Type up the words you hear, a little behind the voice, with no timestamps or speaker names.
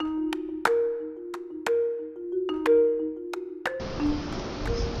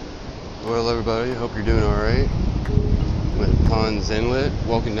Well, everybody, hope you're doing alright. I'm at Ponds Inlet,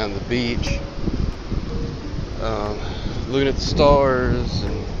 walking down the beach, looking at the stars,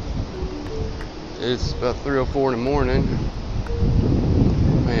 and it's about 3:04 in the morning.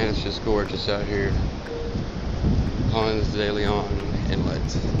 Man, it's just gorgeous out here. Ponds de Leon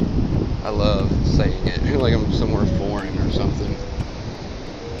Inlet. I love saying it, like I'm somewhere foreign or something.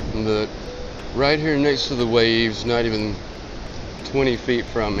 But right here next to the waves, not even 20 feet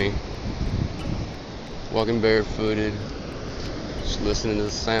from me, walking barefooted, just listening to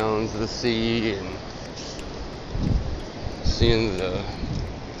the sounds of the sea and seeing the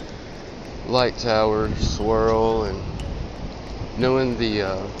light tower swirl, and knowing the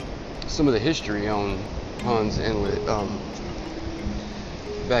some of the history on Ponds Inlet.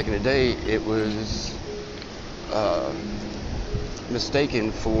 Back in the day, it was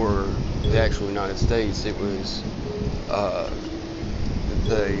mistaken for the actual United States. It was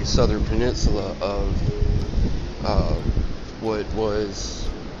the southern peninsula of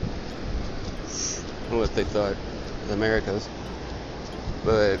what they thought the Americas.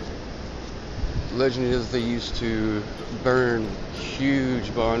 But legend is they used to burn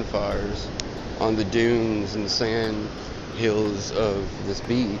huge bonfires on the dunes and the sand hills of this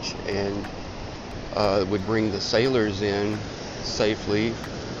beach, and would bring the sailors in safely.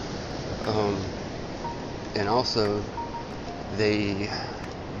 And also, they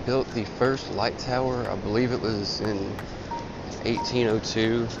built the first light tower, I believe it was in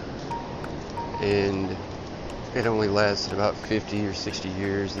 1802, and it only lasted about 50 or 60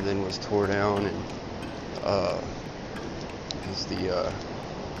 years and then was tore down, and because the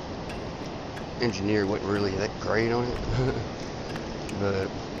engineer wasn't really that great on it. But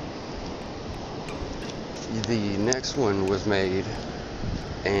the next one was made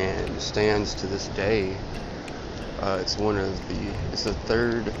and stands to this day. It's the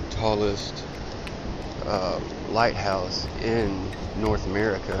third tallest lighthouse in North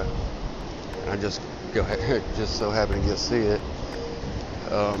America, and I just so happen to get to see it.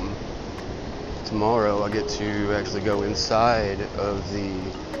 Tomorrow I get to actually go inside of the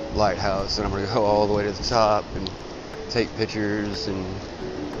lighthouse, and I'm going to go all the way to the top and take pictures and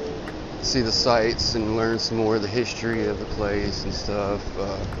see the sights and learn some more of the history of the place and stuff.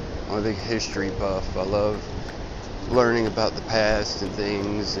 I'm a big history buff. I love learning about the past and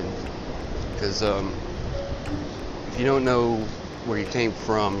things, and because if you don't know where you came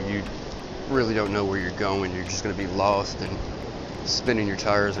from, you really don't know where you're going. You're just going to be lost and spinning your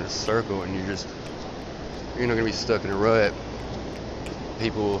tires in a circle, and you're not going to be stuck in a rut.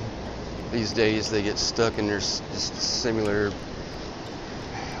 People these days, they get stuck in their just similar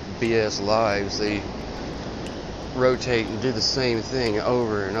BS lives. They rotate and do the same thing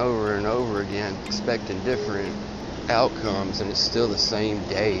over and over and over again, expecting different outcomes, and it's still the same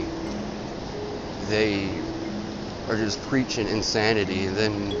day. They are just preaching insanity and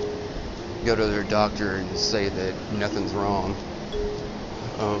then go to their doctor and say that nothing's wrong.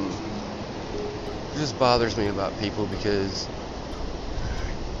 It just bothers me about people because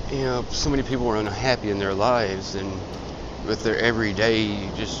so many people are unhappy in their lives, and with their everyday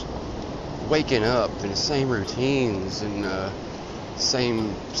just waking up in the same routines and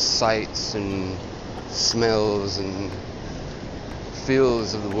same sights and smells and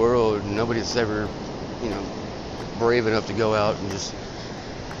feels of the world. Nobody's ever brave enough to go out and just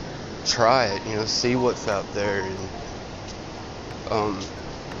try it, see what's out there. And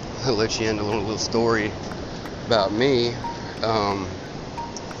I'll let you in a little story about me.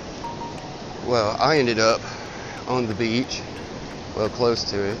 Well, I ended up on the beach, well, close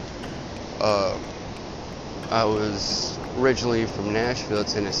to it. I was originally from Nashville,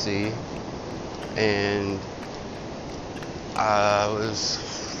 Tennessee, and I was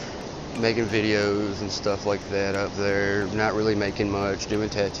making videos and stuff like that up there, not really making much, doing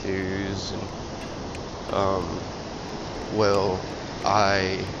tattoos, and well,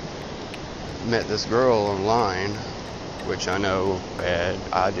 I met this girl online, which I know, bad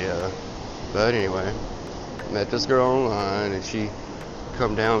idea, but anyway, met this girl online, and she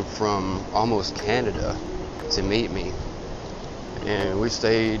come down from almost Canada to meet me, and we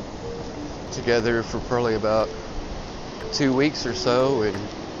stayed together for probably about 2 weeks or so, and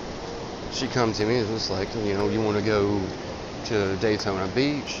she come to me and was like, you want to go to Daytona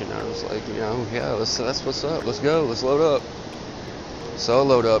Beach? And I was like, yeah, that's what's up, let's go, let's load up. So I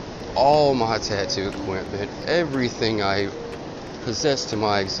load up all my tattoo equipment, everything I possess to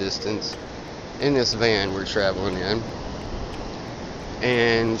my existence, in this van we're traveling in,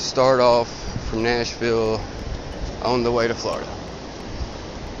 and start off from Nashville on the way to Florida.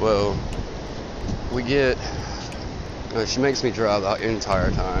 Well, we get She makes me drive the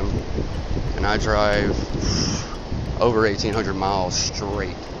entire time, and I drive over 1,800 miles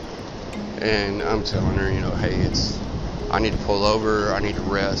straight. And I'm telling her, hey, I need to pull over, I need to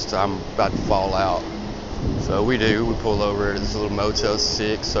rest, I'm about to fall out. So we pull over at this little Motel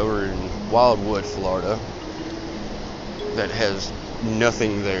 6 over in Wildwood, Florida, that has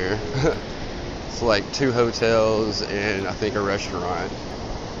nothing there. It's like 2 hotels and I think a restaurant.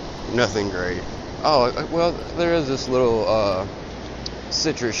 Nothing great. Oh, well, there is this little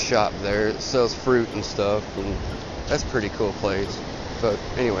citrus shop there that sells fruit and stuff, and that's a pretty cool place. But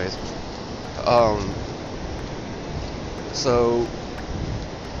anyways, so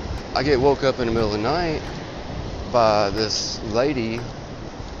I get woke up in the middle of the night by this lady,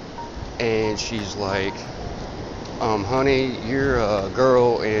 and she's like, honey, your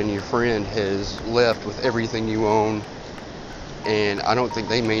girl and your friend has left with everything you own, and I don't think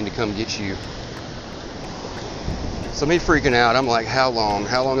they mean to come get you. So me freaking out, I'm like, how long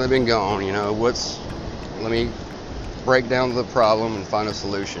have they been gone? Let me break down the problem and find a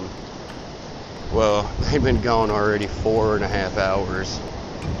solution. Well, they've been gone already 4.5 hours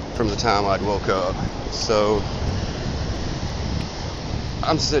from the time I'd woke up. So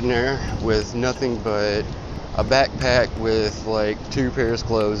I'm sitting there with nothing but a backpack with like 2 pairs of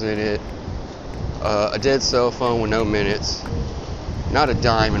clothes in it, a dead cell phone with no minutes, not a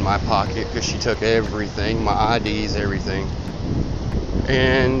dime in my pocket because she took everything, my IDs, everything.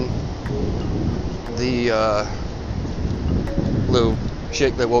 And the little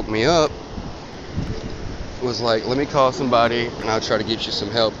chick that woke me up was like, let me call somebody and I'll try to get you some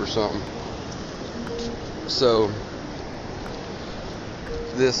help or something. So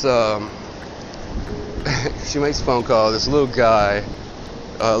this she makes a phone call. This little guy,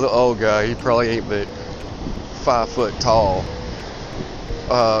 little old guy, he probably ain't but 5 foot tall,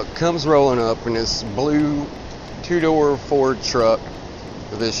 comes rolling up in this blue 2-door Ford truck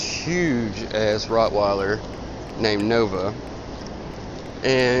with this huge ass Rottweiler named Nova,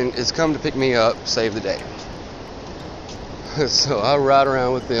 and it's come to pick me up, save the day. So I ride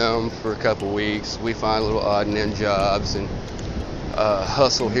around with them for a couple weeks. We find little odd and end jobs and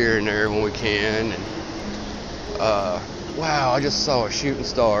hustle here and there when we can. And wow, I just saw a shooting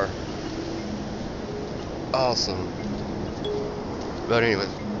star. Awesome. But anyway,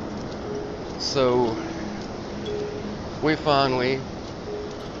 so we finally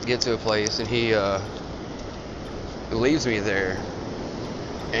get to a place, and he leaves me there,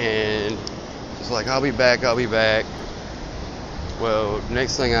 and he's like, I'll be back. Well,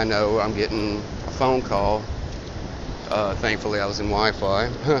 next thing I know, I'm getting a phone call. Thankfully I was in Wi-Fi.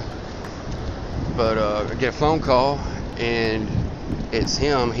 But I get a phone call, and it's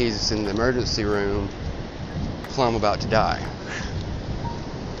him. He's in the emergency room, plumb about to die.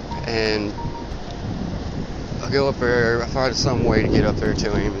 And I go up there, I find some way to get up there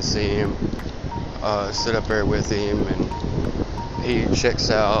to him and see him, sit up there with him, and he checks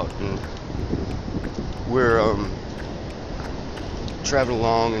out, and we're traveling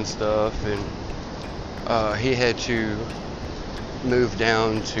along and stuff, and he had to move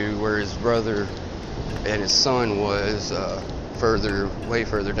down to where his brother and his son was, way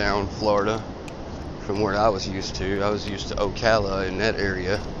further down Florida from where I was used to. I was used to Ocala in that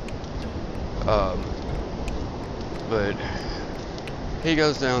area. But he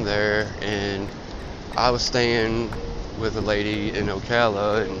goes down there, and I was staying with a lady in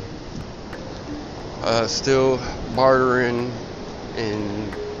Ocala, and still bartering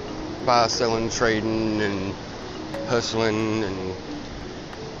and buy, selling, trading, and hustling, and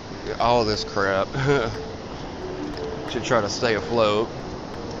all this crap to try to stay afloat.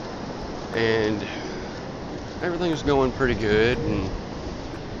 And everything was going pretty good, and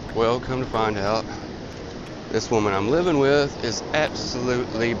well, come to find out, this woman I'm living with is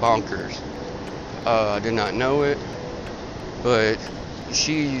absolutely bonkers. I did not know it, but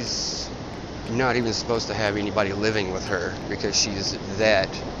she's not even supposed to have anybody living with her because she's that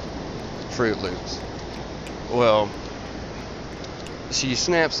Fruit Loops. Well, she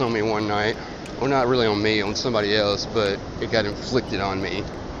snaps on me one night. Well, not really on me, on somebody else, but it got inflicted on me.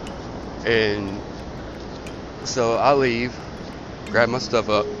 And so I leave, grab my stuff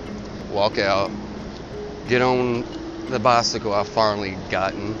up, walk out, get on the bicycle I've finally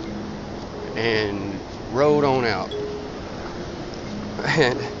gotten, and rode on out.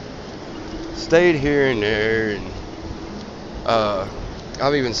 And stayed here and there, and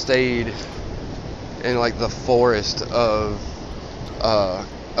I've even stayed in like the forest of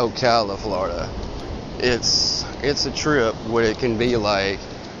Ocala, Florida. It's a trip what it can be like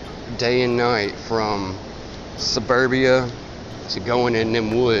day and night, from suburbia to going in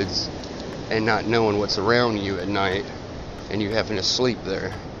them woods and not knowing what's around you at night. and you happen to sleep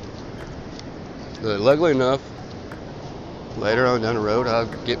there. But luckily enough, later on down the road, I'll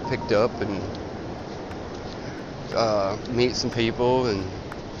get picked up and meet some people and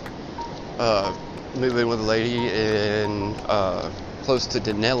move in with a lady in close to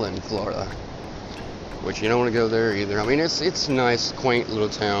Denellen, Florida, which you don't want to go there either. I mean, it's a nice, quaint little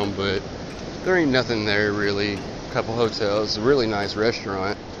town, but there ain't nothing there really. A couple hotels, a really nice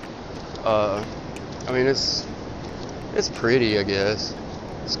restaurant. I mean, it's pretty, I guess.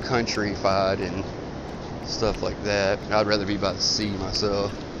 It's countrified and stuff like that. I'd rather be by the sea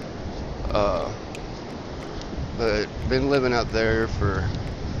myself. But been living out there for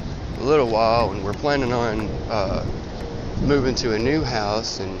a little while, and we're planning on moving to a new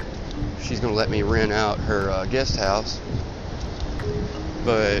house, and she's gonna let me rent out her guest house.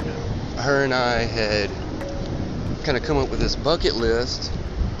 But her and I had kind of come up with this bucket list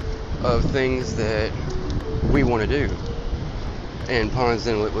of things that we want to do, and Ponds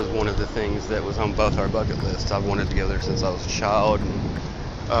Inlet was one of the things that was on both our bucket lists. I've wanted to go there since I was a child,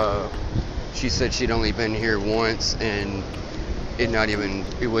 and she said she'd only been here once, and she didn't even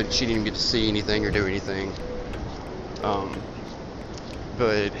get to see anything or do anything.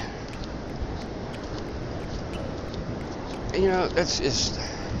 But you know, that's just,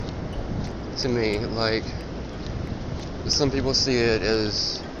 to me, like, some people see it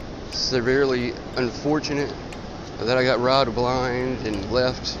as severely unfortunate that I got robbed blind and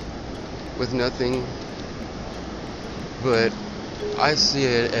left with nothing, but I see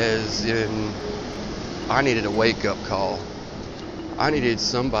it as in I needed a wake-up call. I needed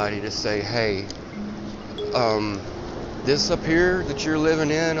somebody to say, hey, this up here that you're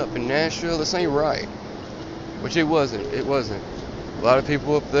living in up in Nashville, this ain't right. Which it wasn't. A lot of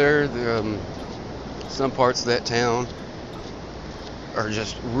people up there, some parts of that town are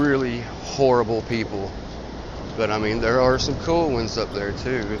just really horrible people. But I mean, there are some cool ones up there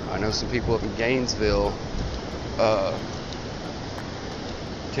too. I know some people up in Gainesville,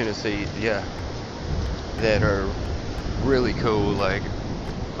 Tennessee, yeah, that are really cool. Like,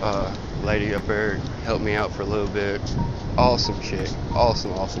 lady up there helped me out for a little bit. Awesome chick.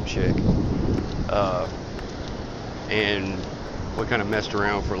 Awesome chick. And we kind of messed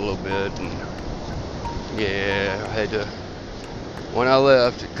around for a little bit, and yeah, I had to, when I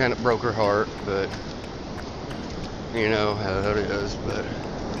left, it kind of broke her heart, but you know how it is. But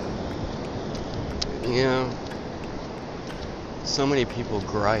you know, so many people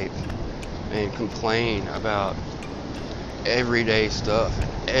gripe and complain about everyday stuff,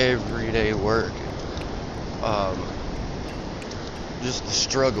 everyday work. Just the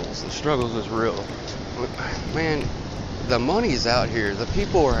struggles is real. Man, the money's out here, the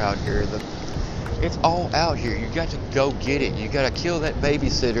people are out here, it's all out here. You got to go get it. You got to kill that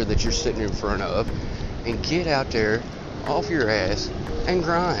babysitter that you're sitting in front of and get out there off your ass and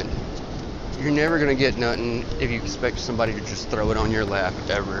grind. You're never going to get nothing if you expect somebody to just throw it on your lap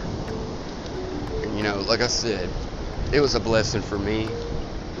ever. And you know, like I said, it was a blessing for me.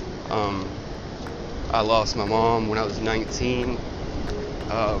 I lost my mom when I was 19.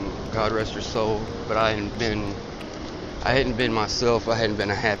 God rest her soul. But I hadn't been myself. I hadn't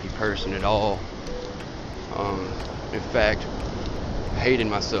been a happy person at all. In fact, I hated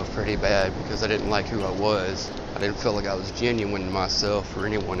myself pretty bad because I didn't like who I was. I didn't feel like I was genuine to myself or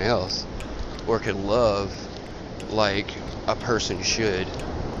anyone else, or could love like a person should.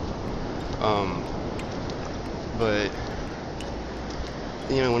 But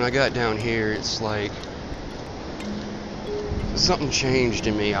you know, when I got down here, it's like something changed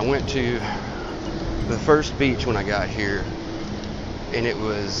in me. I went to the first beach when I got here, and it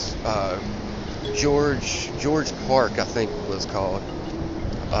was George Park, I think it was called.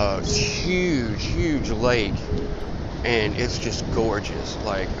 It's huge lake, and it's just gorgeous.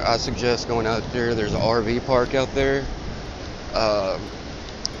 Like, I suggest going out there. There's an RV park out there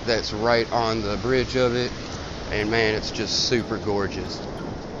that's right on the bridge of it, and man, it's just super gorgeous.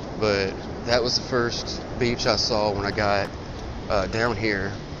 But that was the first beach I saw when I got down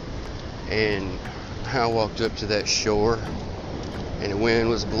here, and I walked up to that shore, and the wind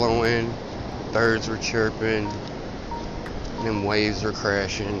was blowing, birds were chirping, and them waves were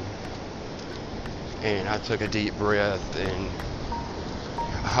crashing, and I took a deep breath, and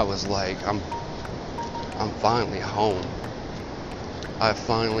I was like, I'm finally home. I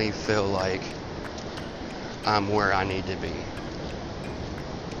finally feel like I'm where I need to be.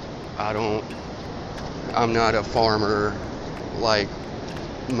 I'm not a farmer like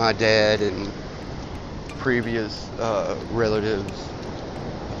my dad and previous relatives.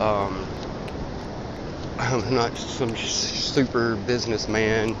 I'm not some super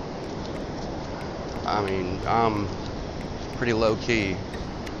businessman. I mean, I'm pretty low key.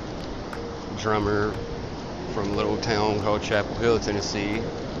 Drummer from a little town called Chapel Hill, Tennessee,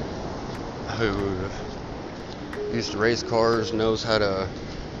 who used to race cars, knows how to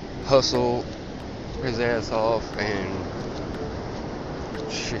hustle his ass off, and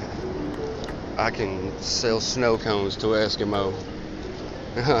shit, I can sell snow cones to an Eskimo.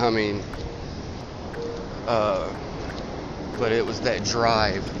 I mean, but it was that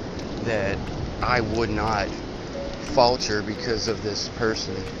drive that I would not falter because of this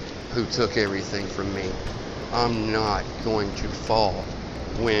person who took everything from me. I'm not going to fall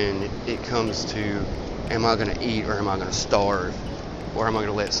when it comes to, am I going to eat or am I going to starve? Or am I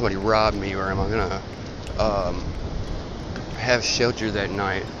going to let somebody rob me? Or am I going to have shelter that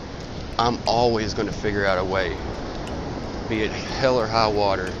night? I'm always going to figure out a way, be it hell or high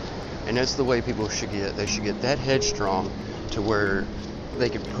water. And that's the way people should get. They should get that headstrong to where they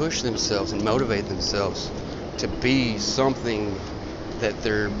can push themselves and motivate themselves to be something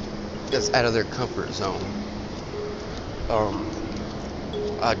that's out of their comfort zone.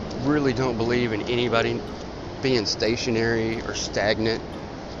 I really don't believe in anybody being stationary or stagnant,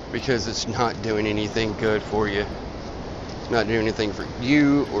 because it's not doing anything good for you. Not doing anything for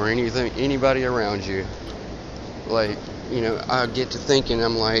you or anybody around you. Like, you know, I get to thinking,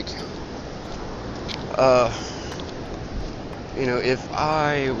 I'm like, you know, if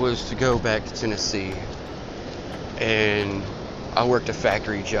I was to go back to Tennessee and I worked a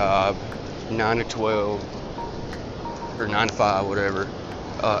factory job, 9 to 12 or 9 to 5, whatever,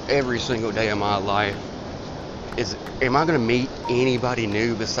 every single day of my life, am I going to meet anybody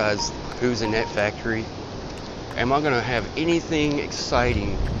new besides who's in that factory? Am I going to have anything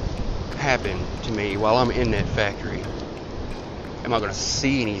exciting happen to me while I'm in that factory? Am I going to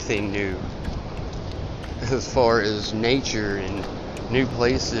see anything new as far as nature and new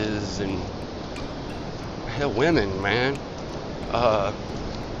places and hell, women, man?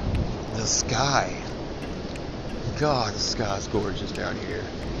 The sky. God, the sky's gorgeous down here.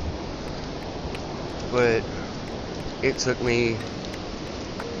 But it took me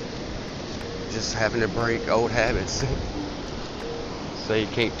just having to break old habits. So you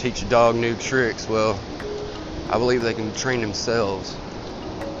can't teach a dog new tricks. Well, I believe they can train themselves.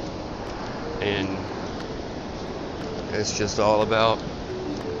 And it's just all about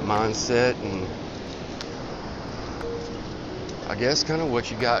mindset and I guess kind of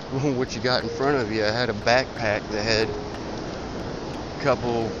what you got in front of you. I had a backpack that had a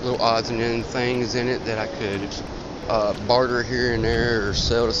couple little odds and ends things in it that I could barter here and there or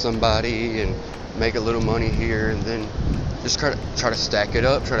sell to somebody and make a little money here, and then just try to stack it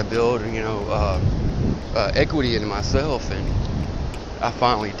up, try to build, you know, equity into myself. And I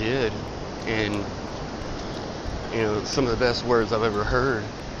finally did. And you know, some of the best words I've ever heard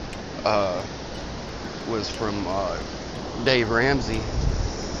was from Dave Ramsey,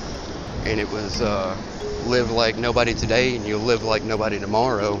 and it was live like nobody today and you'll live like nobody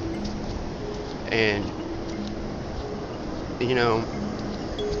tomorrow. And you know,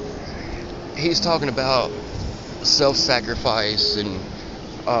 he's talking about self-sacrifice and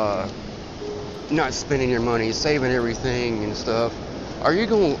not spending your money, saving everything and stuff. Are you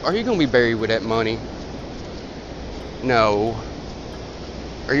gonna be buried with that money? No.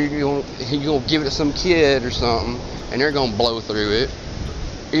 Are you gonna give it to some kid or something and they're gonna blow through it?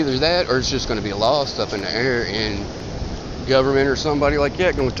 Either that or it's just gonna be lost up in the air and government or somebody like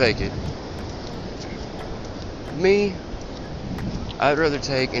that gonna take it. Me, I'd rather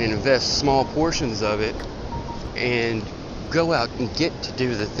take and invest small portions of it and go out and get to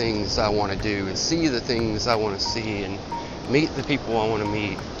do the things I want to do and see the things I want to see and meet the people I want to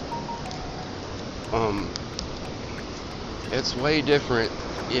meet. It's way different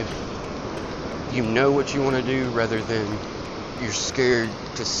if you know what you want to do rather than you're scared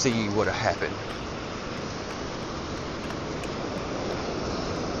to see what'll happen.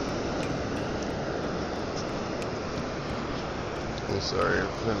 I'm sorry,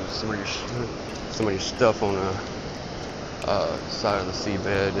 somebody's stuff on the side of the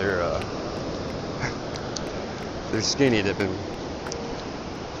seabed. They're skinny dipping.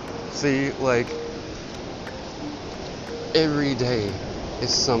 See, like, every day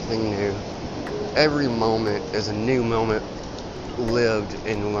is something new. Every moment is a new moment lived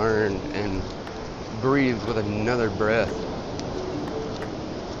and learned and breathed with another breath.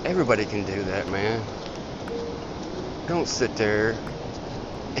 Everybody can do that, man. Don't sit there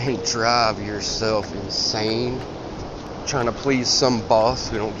and drive yourself insane trying to please some boss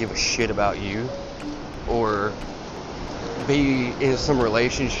who don't give a shit about you, or be in some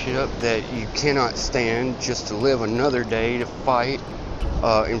relationship that you cannot stand just to live another day to fight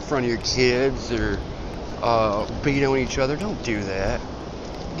in front of your kids, or beat on each other. Don't do that.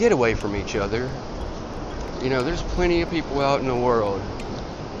 Get away from each other. You know, there's plenty of people out in the world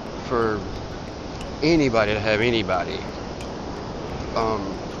for anybody to have anybody.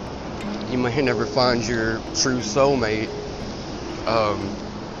 You may never find your true soulmate. I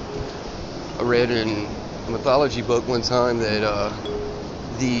read in a mythology book one time that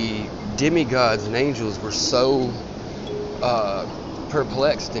the demigods and angels were so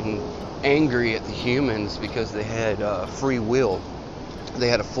perplexed and angry at the humans because they had free will. They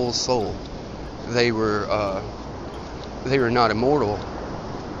had a full soul. They were not immortal,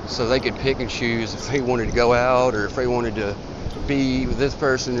 so they could pick and choose if they wanted to go out or if they wanted to be with this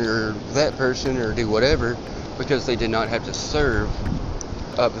person or that person or do whatever, because they did not have to serve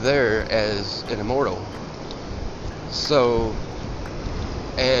up there as an immortal. So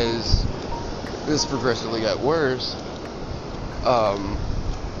as this progressively got worse,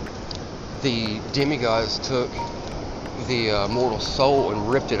 the demigods took the mortal soul and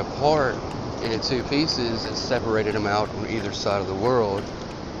ripped it apart into two pieces and separated them out on either side of the world.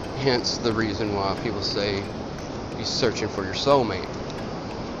 Hence the reason why people say you're searching for your soulmate.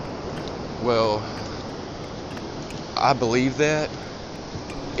 Well, I believe that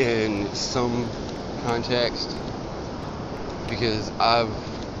in some context, because I've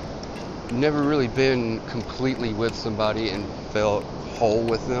never really been completely with somebody and felt whole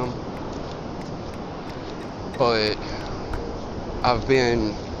with them, but I've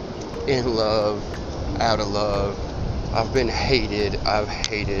been in love, out of love. I've been hated, I've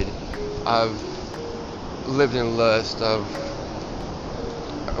hated. I've lived in lust, I've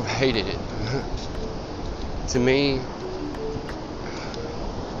hated it. To me,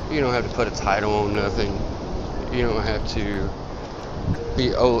 you don't have to put a title on nothing. You don't have to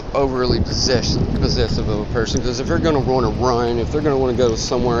be overly possessive of a person, because if they're going to want to run, if they're going to want to go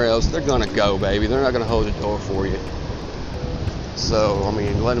somewhere else, they're going to go, baby. They're not going to hold the door for you. So, I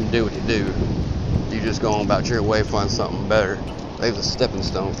mean, let them do what they do. You just go on about your way, find something better. They're the stepping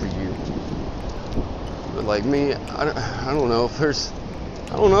stone for you. But like me, I don't know if there's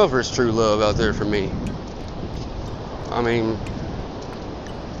true love out there for me. I mean,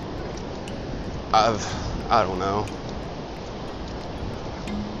 I don't know.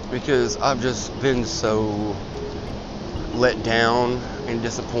 Because I've just been so let down and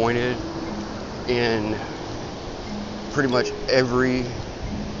disappointed in pretty much every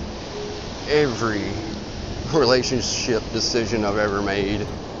relationship decision I've ever made.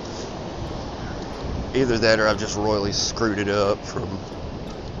 Either that or I've just royally screwed it up from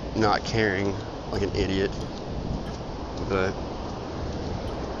not caring like an idiot. But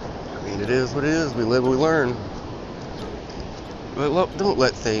I mean, it is what it is. We live, we learn. But don't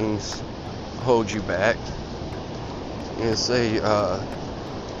let things hold you back. And say,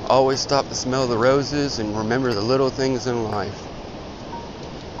 always stop to smell the roses and remember the little things in life.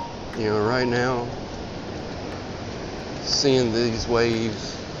 You know, right now, seeing these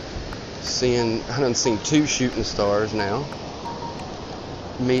waves, I done seen 2 shooting stars now,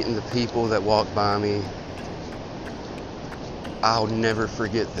 meeting the people that walk by me. I'll never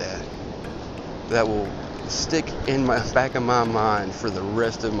forget that. That will stick in my back of my mind for the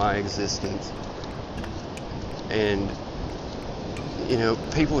rest of my existence. And you know,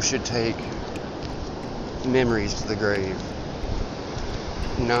 people should take memories to the grave,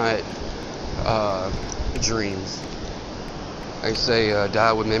 not dreams. They say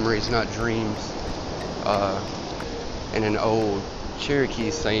die with memories, not dreams. In an old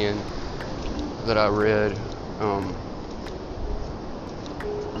Cherokee saying that I read,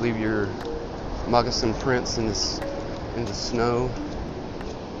 leave your moccasin prints in the snow.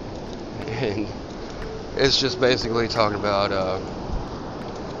 And it's just basically talking about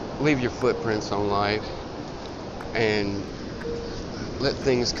leave your footprints on life and let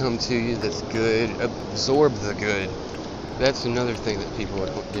things come to you that's good. Absorb the good. That's another thing that people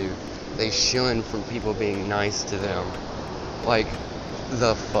don't do. They shun from people being nice to them. Like,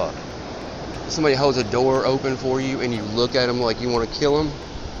 the fuck? Somebody holds a door open for you and you look at them like you want to kill them?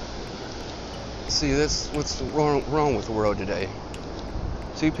 See, that's what's wrong with the world today.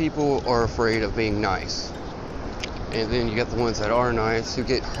 2 people are afraid of being nice. And then you got the ones that are nice who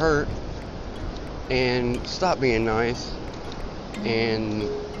get hurt and stop being nice and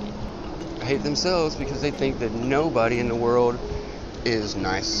hate themselves because they think that nobody in the world is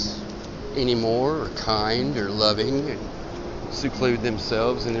nice anymore or kind or loving, and seclude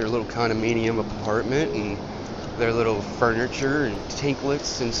themselves in their little condominium apartment and their little furniture and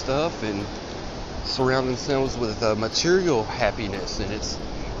tinklets and stuff, and surround themselves with material happiness. And it's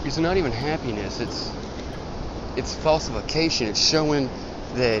not even happiness, it's falsification. It's showing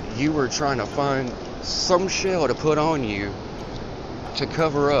that you were trying to find some shell to put on you to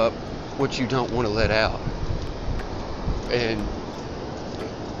cover up what you don't want to let out. And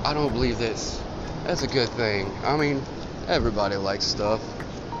I don't believe that's a good thing. I mean, everybody likes stuff.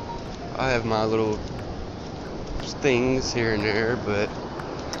 I have my little things here and there, but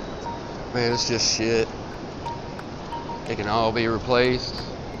man, it's just shit. It can all be replaced.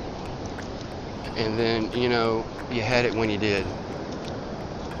 And then, you know, you had it when you did.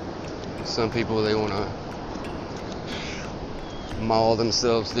 Some people, they want to maul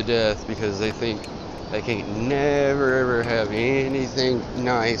themselves to death because they think they can't never ever have anything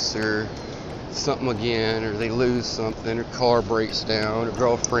nice or something again, or they lose something, or car breaks down, or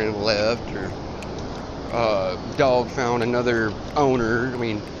girlfriend left, or dog found another owner. I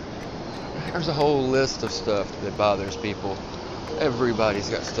mean, there's a whole list of stuff that bothers people. Everybody's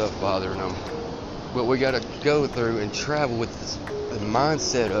got stuff bothering them. But we got to go through and travel with the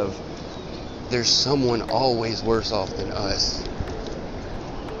mindset of there's someone always worse off than us.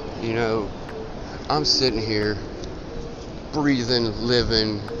 You know, I'm sitting here, breathing,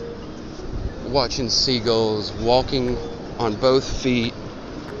 living, watching seagulls, walking on both feet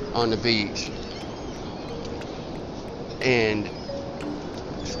on the beach. And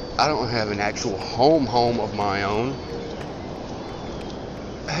I don't have an actual home of my own.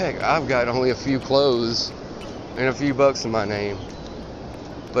 Heck, I've got only a few clothes and a few bucks in my name.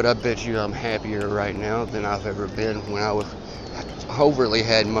 But I bet you I'm happier right now than I've ever been when I was overly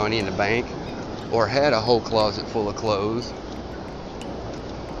had money in the bank or had a whole closet full of clothes.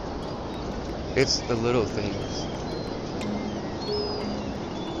 It's the little things.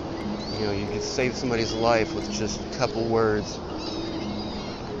 You know, you can save somebody's life with just a couple words.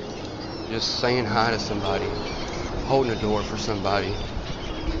 Just saying hi to somebody, holding a door for somebody.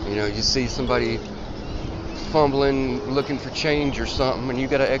 You know, you see somebody fumbling, looking for change or something, and you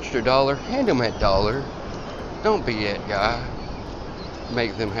got an extra $1, hand them that $1. Don't be that guy.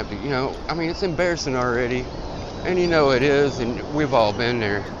 Make them have to, you know, I mean, it's embarrassing already, and you know it is, and we've all been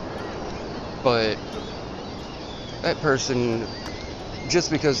there. But that person, just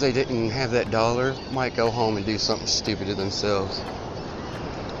because they didn't have that $1, might go home and do something stupid to themselves.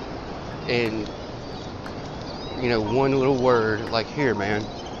 And, you know, one little word, like, here, man,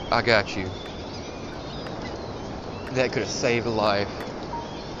 I got you. That could have saved a life.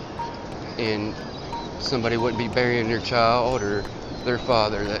 And somebody wouldn't be burying their child or their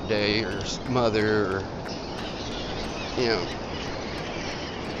father that day, or mother, or, you know.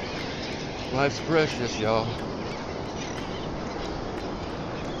 Life's precious, y'all.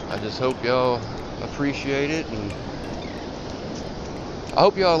 I just hope y'all appreciate it, and I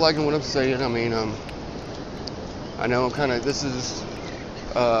hope y'all liking what I'm saying. I mean, I know I'm kind of, this is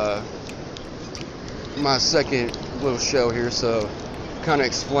my second little show here, so kind of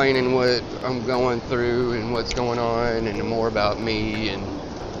explaining what I'm going through and what's going on, and more about me, and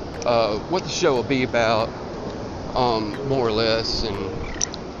what the show will be about, more or less, and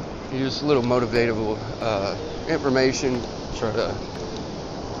just a little motivational information, try to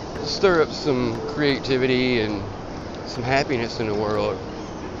stir up some creativity and some happiness in the world,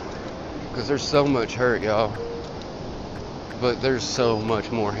 because there's so much hurt, y'all, but there's so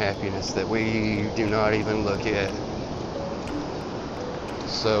much more happiness that we do not even look at.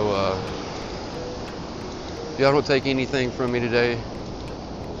 So if y'all don't take anything from me today,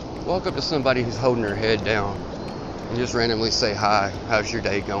 walk up to somebody who's holding their head down and just randomly say, hi, how's your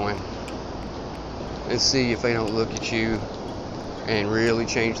day going? And see if they don't look at you and really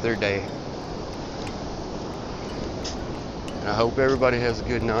change their day. And I hope everybody has a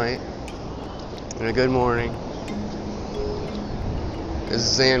good night and a good morning. This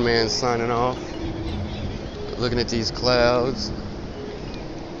is Sandman signing off, looking at these clouds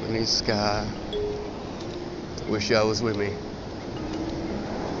and the sky. Wish y'all was with me.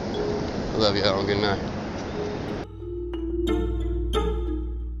 Love y'all. Good night.